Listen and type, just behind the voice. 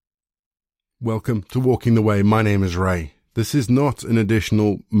Welcome to Walking the Way. My name is Ray. This is not an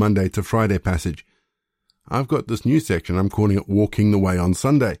additional Monday to Friday passage. I've got this new section. I'm calling it Walking the Way on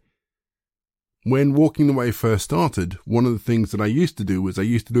Sunday. When Walking the Way first started, one of the things that I used to do was I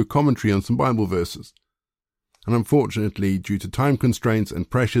used to do a commentary on some Bible verses. And unfortunately, due to time constraints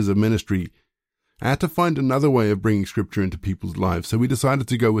and pressures of ministry, I had to find another way of bringing scripture into people's lives. So we decided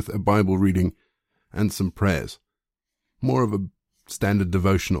to go with a Bible reading and some prayers. More of a standard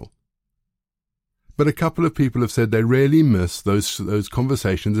devotional. But a couple of people have said they really miss those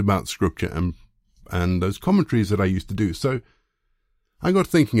conversations about scripture and those commentaries that I used to do. So I got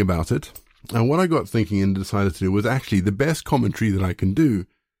thinking about it. And what I got thinking and decided to do was actually the best commentary that I can do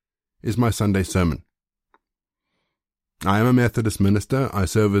is my Sunday sermon. I am a Methodist minister. I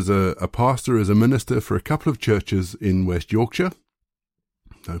serve as a pastor, as a minister for a couple of churches in West Yorkshire.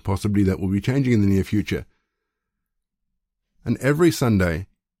 So possibly that will be changing in the near future. And every Sunday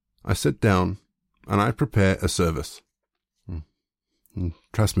I sit down and I prepare a service. And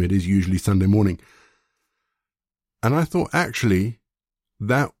trust me, it is usually Sunday morning. And I thought actually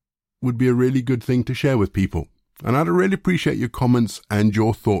that would be a really good thing to share with people. And I'd really appreciate your comments and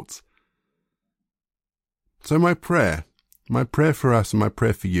your thoughts. So my prayer for us and my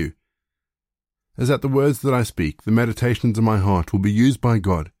prayer for you is that the words that I speak, the meditations of my heart will be used by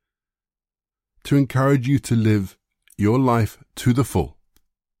God to encourage you to live your life to the full.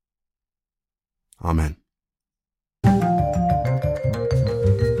 Amen.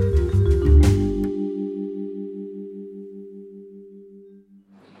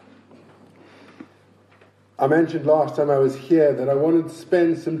 I mentioned last time I was here that I wanted to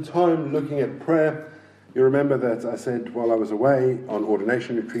spend some time looking at prayer. You remember that I said while I was away on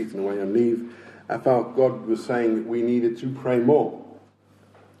ordination retreat and away on leave, I felt God was saying that we needed to pray more.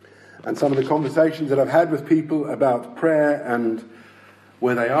 And some of the conversations that I've had with people about prayer and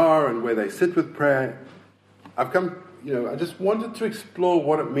where they are and where they sit with prayer, I just wanted to explore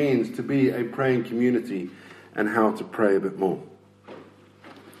what it means to be a praying community and how to pray a bit more.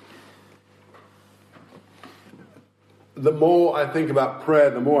 The more I think about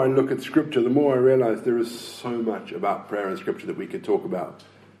prayer, the more I look at Scripture, the more I realize there is so much about prayer and Scripture that we could talk about.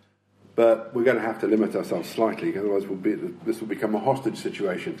 But we're going to have to limit ourselves slightly, otherwise this will become a hostage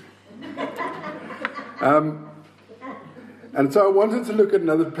situation. And so I wanted to look at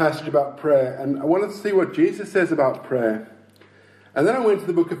another passage about prayer, and I wanted to see what Jesus says about prayer. And then I went to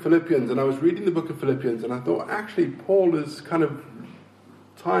the book of Philippians, and I was reading the book of Philippians, and I thought, actually, Paul is kind of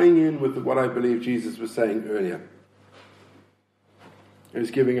tying in with what I believe Jesus was saying earlier. He was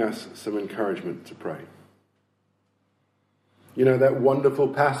giving us some encouragement to pray. You know, that wonderful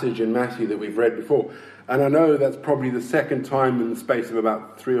passage in Matthew that we've read before. And I know that's probably the second time in the space of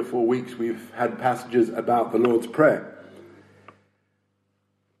about 3 or 4 weeks we've had passages about the Lord's Prayer.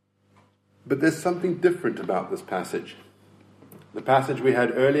 But there's something different about this passage. The passage we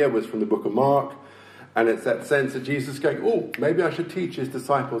had earlier was from the book of Mark, and it's that sense of Jesus going, maybe I should teach his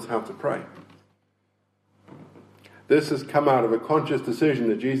disciples how to pray. This has come out of a conscious decision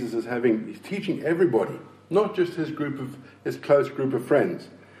that Jesus is having. He's teaching everybody, not just his close group of friends,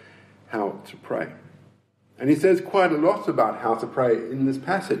 how to pray. And he says quite a lot about how to pray in this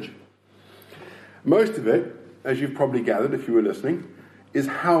passage. Most of it, as you've probably gathered if you were listening, is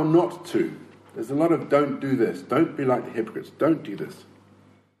how not to. There's a lot of don't do this, don't be like the hypocrites, don't do this.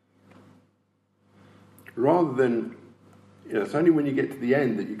 Rather than, it's only when you get to the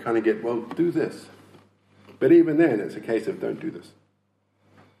end that you kind of get, well, do this. But even then, it's a case of don't do this.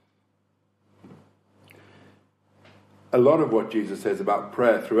 A lot of what Jesus says about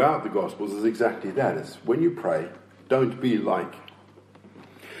prayer throughout the Gospels is exactly that. It's when you pray, don't be like.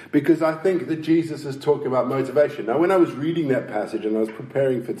 Because I think that Jesus is talking about motivation. Now, when I was reading that passage and I was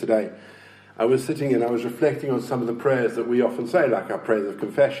preparing for today, I was sitting and I was reflecting on some of the prayers that we often say, like our prayers of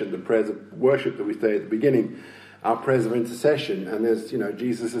confession, the prayers of worship that we say at the beginning, our prayers of intercession. And there's,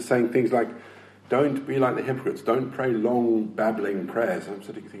 Jesus is saying things like, don't be like the hypocrites, don't pray long, babbling prayers. I'm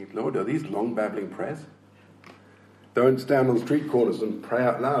sitting thinking, Lord, are these long, babbling prayers? Don't stand on street corners and pray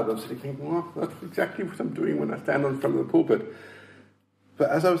out loud. I'm sitting thinking, well, that's exactly what I'm doing when I stand on front of the pulpit. But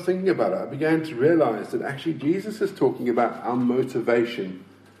as I was thinking about it, I began to realize that actually Jesus is talking about our motivation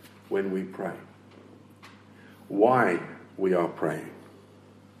when we pray. Why we are praying.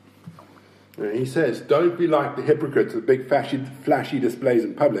 And he says, don't be like the hypocrites with big flashy displays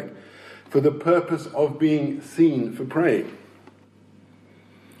in public for the purpose of being seen for praying.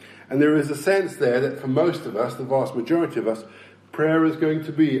 And there is a sense there that for most of us, the vast majority of us, prayer is going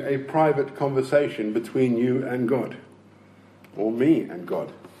to be a private conversation between you and God. Or me and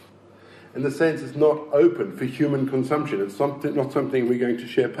God. In the sense it's not open for human consumption. It's not something we're going to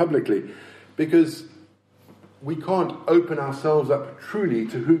share publicly. Because we can't open ourselves up truly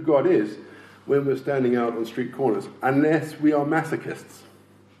to who God is when we're standing out on street corners, unless we are masochists.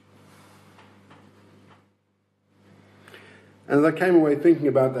 And as I came away thinking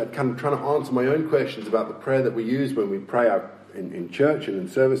about that, kind of trying to answer my own questions about the prayer that we use when we pray out in church and in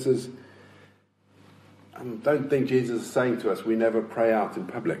services, I don't think Jesus is saying to us we never pray out in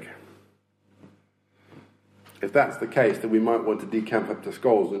public. If that's the case, then we might want to decamp up to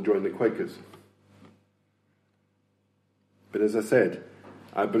Scholes and join the Quakers. But as I said,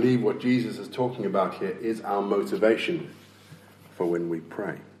 I believe what Jesus is talking about here is our motivation for when we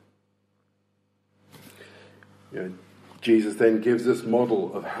pray. Jesus then gives this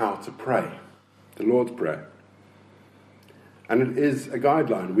model of how to pray, the Lord's Prayer. And it is a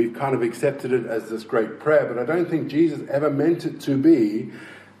guideline. We've kind of accepted it as this great prayer, but I don't think Jesus ever meant it to be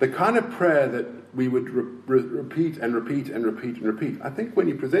the kind of prayer that we would repeat and repeat and repeat and repeat. I think when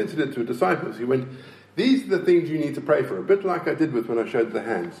he presented it to his disciples, he went, these are the things you need to pray for, a bit like I did with when I showed the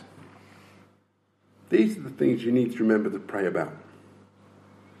hands. These are the things you need to remember to pray about.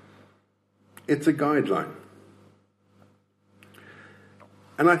 It's a guideline.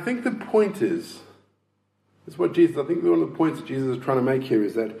 And I think the point is what Jesus, I think one of the points that Jesus is trying to make here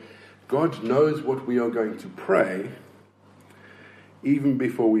is that God knows what we are going to pray even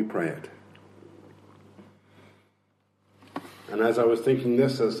before we pray it. And as I was thinking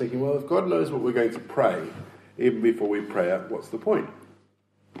this, I was thinking, well, if God knows what we're going to pray even before we pray it, what's the point?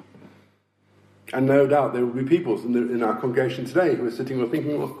 And no doubt there will be people in our congregation today who are sitting there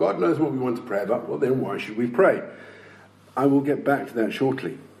thinking, well, if God knows what we want to pray about, well, then why should we pray? I will get back to that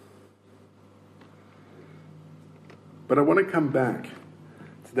shortly. But I want to come back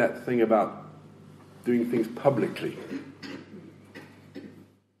to that thing about doing things publicly.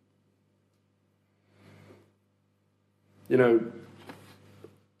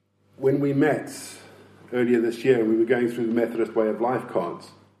 When we met earlier this year, we were going through the Methodist Way of Life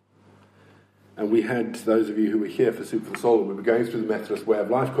cards. And we had, those of you who were here for Soup for the Soul, we were going through the Methodist Way of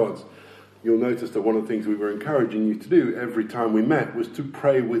Life cards. You'll notice that one of the things we were encouraging you to do every time we met was to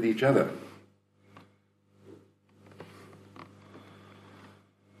pray with each other.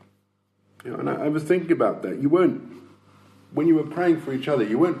 And I was thinking about that. When you were praying for each other,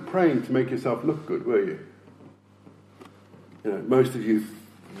 you weren't praying to make yourself look good, were you? Most of you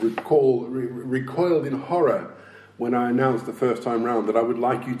recoiled in horror when I announced the first time round that I would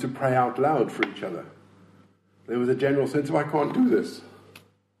like you to pray out loud for each other. There was a general sense of, I can't do this.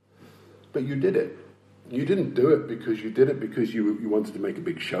 But you did it. You didn't do it because you did it because you wanted to make a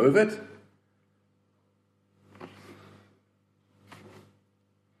big show of it.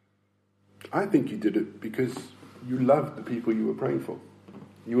 I think you did it because you loved the people you were praying for.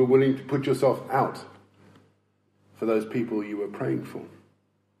 You were willing to put yourself out for those people you were praying for.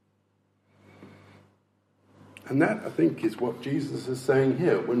 And that, I think, is what Jesus is saying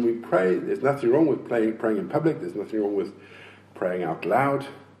here. When we pray, there's nothing wrong with praying in public. There's nothing wrong with praying out loud.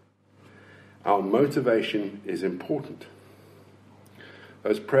 Our motivation is important.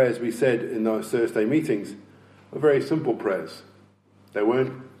 Those prayers we said in those Thursday meetings were very simple prayers. They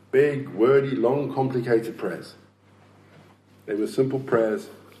weren't big, wordy, long, complicated prayers. They were simple prayers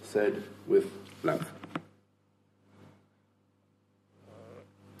said with love.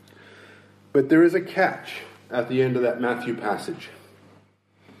 But there is a catch at the end of that Matthew passage.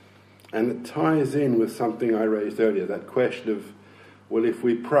 And it ties in with something I raised earlier, that question of, well, if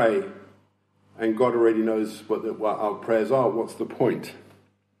we pray and God already knows what our prayers are, what's the point?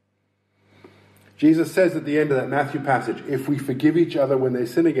 Jesus says at the end of that Matthew passage, if we forgive each other when they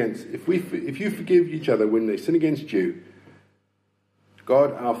sin against, if you forgive each other when they sin against you,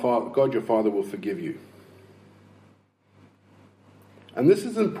 God your Father will forgive you. And this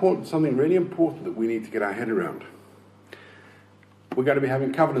is important, something really important that we need to get our head around. We're going to be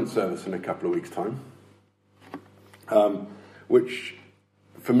having covenant service in a couple of weeks' time, which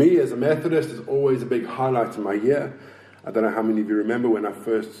for me as a Methodist is always a big highlight in my year. I don't know how many of you remember when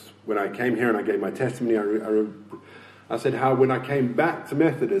I came here and I gave my testimony, I said how when I came back to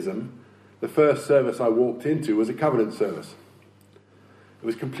Methodism, the first service I walked into was a covenant service. It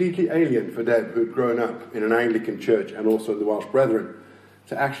was completely alien for Deb, who had grown up in an Anglican church and also in the Welsh Brethren,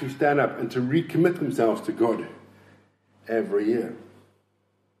 to actually stand up and to recommit themselves to God every year.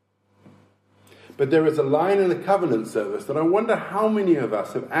 But there is a line in the covenant service that I wonder how many of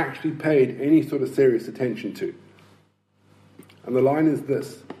us have actually paid any sort of serious attention to. And the line is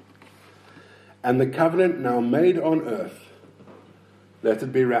this: and the covenant now made on earth, let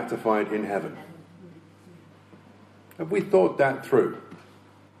it be ratified in heaven. Have we thought that through?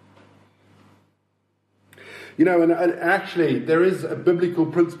 And actually, there is a biblical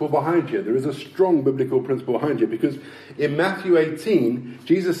principle behind here. There is a strong biblical principle behind here, because in Matthew 18,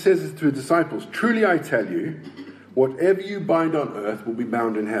 Jesus says to his disciples, "Truly I tell you, whatever you bind on earth will be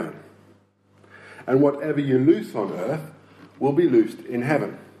bound in heaven, and whatever you loose on earth will be loosed in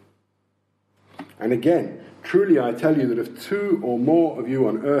heaven." And again, "Truly I tell you that if 2 or more of you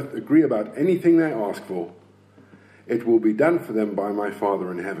on earth agree about anything they ask for, it will be done for them by my Father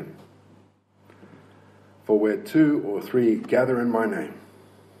in heaven. For where 2 or 3 gather in my name,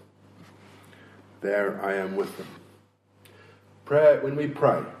 there I am with them." Prayer, when we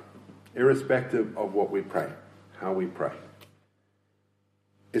pray, irrespective of what we pray, how we pray,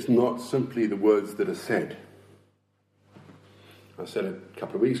 it's not simply the words that are said. I said it a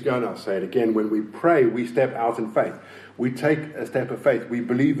couple of weeks ago, and I'll say it again. When we pray, we step out in faith. We take a step of faith. We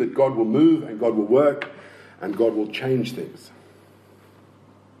believe that God will move and God will work and God will change things.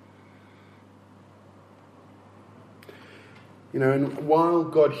 And while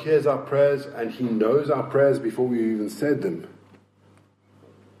God hears our prayers and He knows our prayers before we even said them,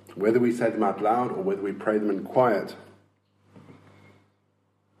 whether we say them out loud or whether we pray them in quiet,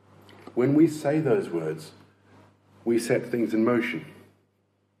 when we say those words, we set things in motion.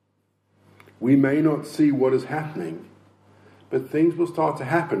 We may not see what is happening, but things will start to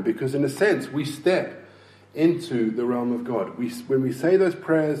happen, because in a sense we step into the realm of God. When we say those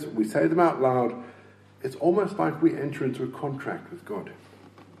prayers, we say them out loud, it's almost like we enter into a contract with God.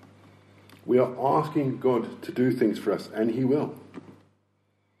 We are asking God to do things for us, and He will.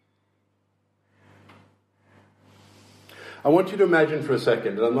 I want you to imagine for a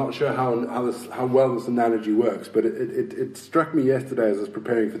second, and I'm not sure how well this analogy works, but it struck me yesterday as I was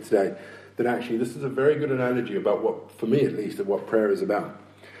preparing for today, that actually this is a very good analogy about what, for me at least, of what prayer is about.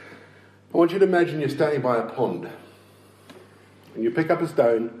 I want you to imagine you're standing by a pond, and you pick up a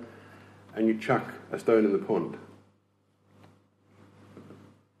stone, and you chuck a stone in the pond.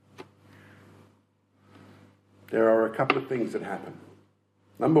 There are a couple of things that happen.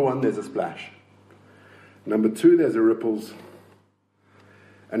 Number 1, there's a splash. Number 2, there's a ripples.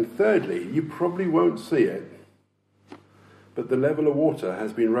 And thirdly, you probably won't see it, but the level of water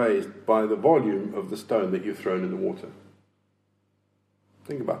has been raised by the volume of the stone that you've thrown in the water.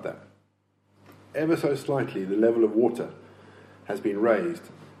 Think about that. Ever so slightly, the level of water has been raised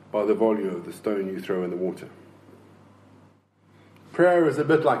by the volume of the stone you throw in the water. Prayer is a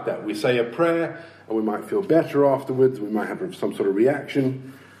bit like that. We say a prayer, and we might feel better afterwards. We might have some sort of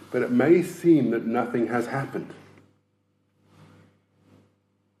reaction, but it may seem that nothing has happened.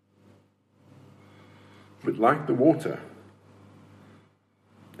 But like the water,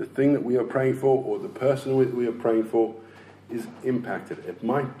 the thing that we are praying for, or the person we are praying for, is impacted. It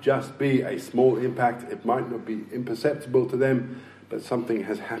might just be a small impact. It might not be imperceptible to them, but something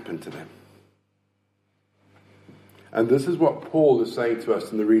has happened to them. And this is what Paul is saying to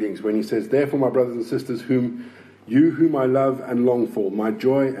us in the readings when he says, "Therefore, my brothers and sisters, whom I love and long for, my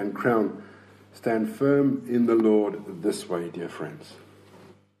joy and crown, stand firm in the Lord this way, dear friends."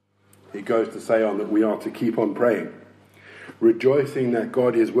 He goes to say on that we are to keep on praying, rejoicing that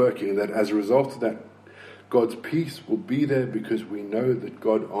God is working, that as a result of that, God's peace will be there, because we know that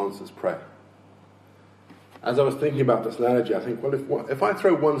God answers prayer. As I was thinking about this analogy, I think, well, if I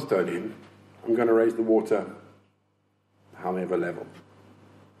throw one stone in, I'm going to raise the water however level.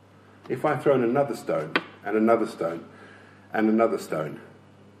 If I throw in another stone, and another stone, and another stone,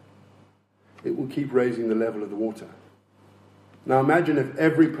 it will keep raising the level of the water. Now imagine if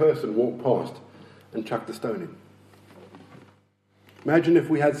every person walked past and chucked a stone in. Imagine if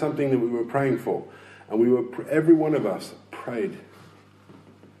we had something that we were praying for, and every one of us prayed.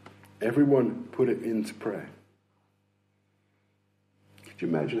 Everyone put it into prayer. Could you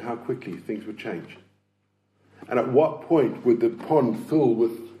imagine how quickly things would change? And at what point would the pond fill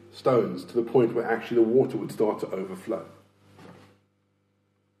with stones to the point where actually the water would start to overflow?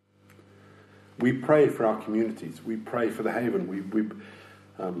 We pray for our communities. We pray for the Haven.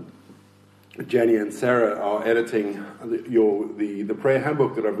 Jenny and Sarah are editing the prayer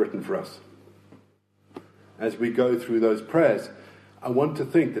handbook that I've written for us. As we go through those prayers, I want to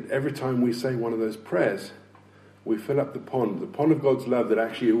think that every time we say one of those prayers, we fill up the pond of God's love, that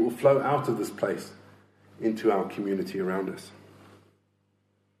actually it will flow out of this place into our community around us.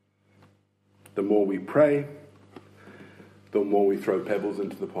 The more we pray, the more we throw pebbles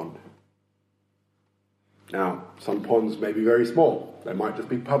into the pond. Now, some ponds may be very small. They might just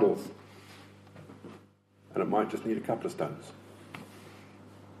be puddles. And it might just need a couple of stones.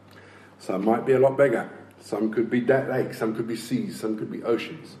 Some might be a lot bigger. Some could be lakes, some could be seas, some could be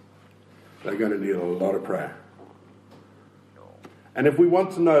oceans. They're going to need a lot of prayer. And if we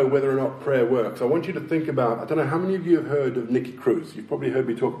want to know whether or not prayer works, I want you to think about, I don't know how many of you have heard of Nicky Cruz. You've probably heard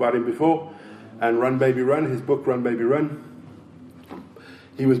me talk about him before. And Run Baby Run, his book Run Baby Run.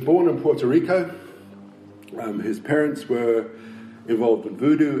 He was born in Puerto Rico. His parents were involved in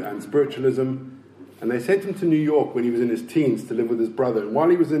voodoo and spiritualism. And they sent him to New York when he was in his teens to live with his brother. And while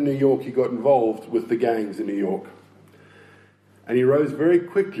he was in New York, he got involved with the gangs in New York. And he rose very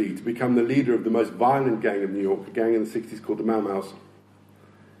quickly to become the leader of the most violent gang of New York, a gang in the 60s called the Mau Maus.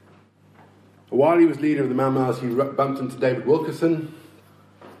 While he was leader of the Mau Maus, he bumped into David Wilkerson,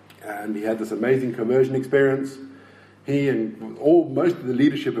 and he had this amazing conversion experience. He and most of the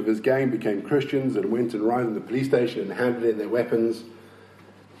leadership of his gang became Christians and went and arrived in the police station and handed in their weapons.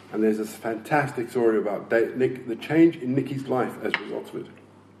 And there's this fantastic story about the change in Nicky's life as a result of it.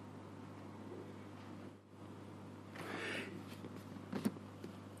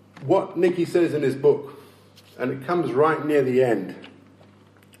 What Nicky says in his book, and it comes right near the end,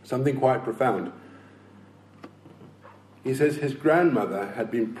 something quite profound. He says his grandmother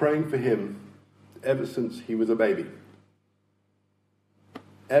had been praying for him ever since he was a baby.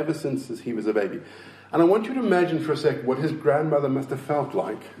 Ever since he was a baby. And I want you to imagine for a second what his grandmother must have felt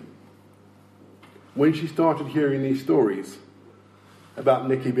like when she started hearing these stories about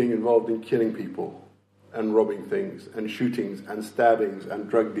Nicky being involved in killing people and robbing things and shootings and stabbings and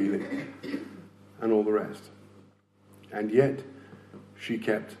drug dealing and all the rest. And yet, she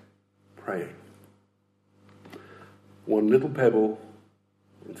kept praying. One little pebble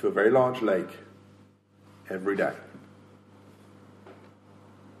into a very large lake every day.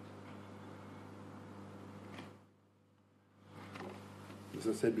 As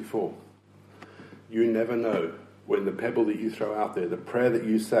I said before, you never know when the pebble that you throw out there, the prayer that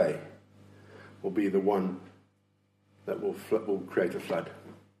you say, will be the one that will create a flood.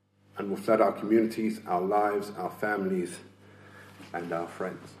 And will flood our communities, our lives, our families, and our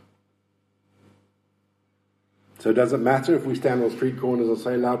friends. So does it matter if we stand on street corners and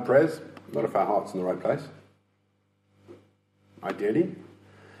say loud prayers? Not if our heart's in the right place. Ideally,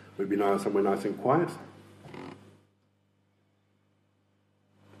 we'd be somewhere nice and quiet.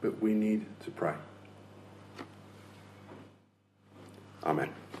 But we need to pray.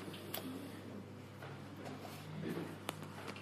 Amen.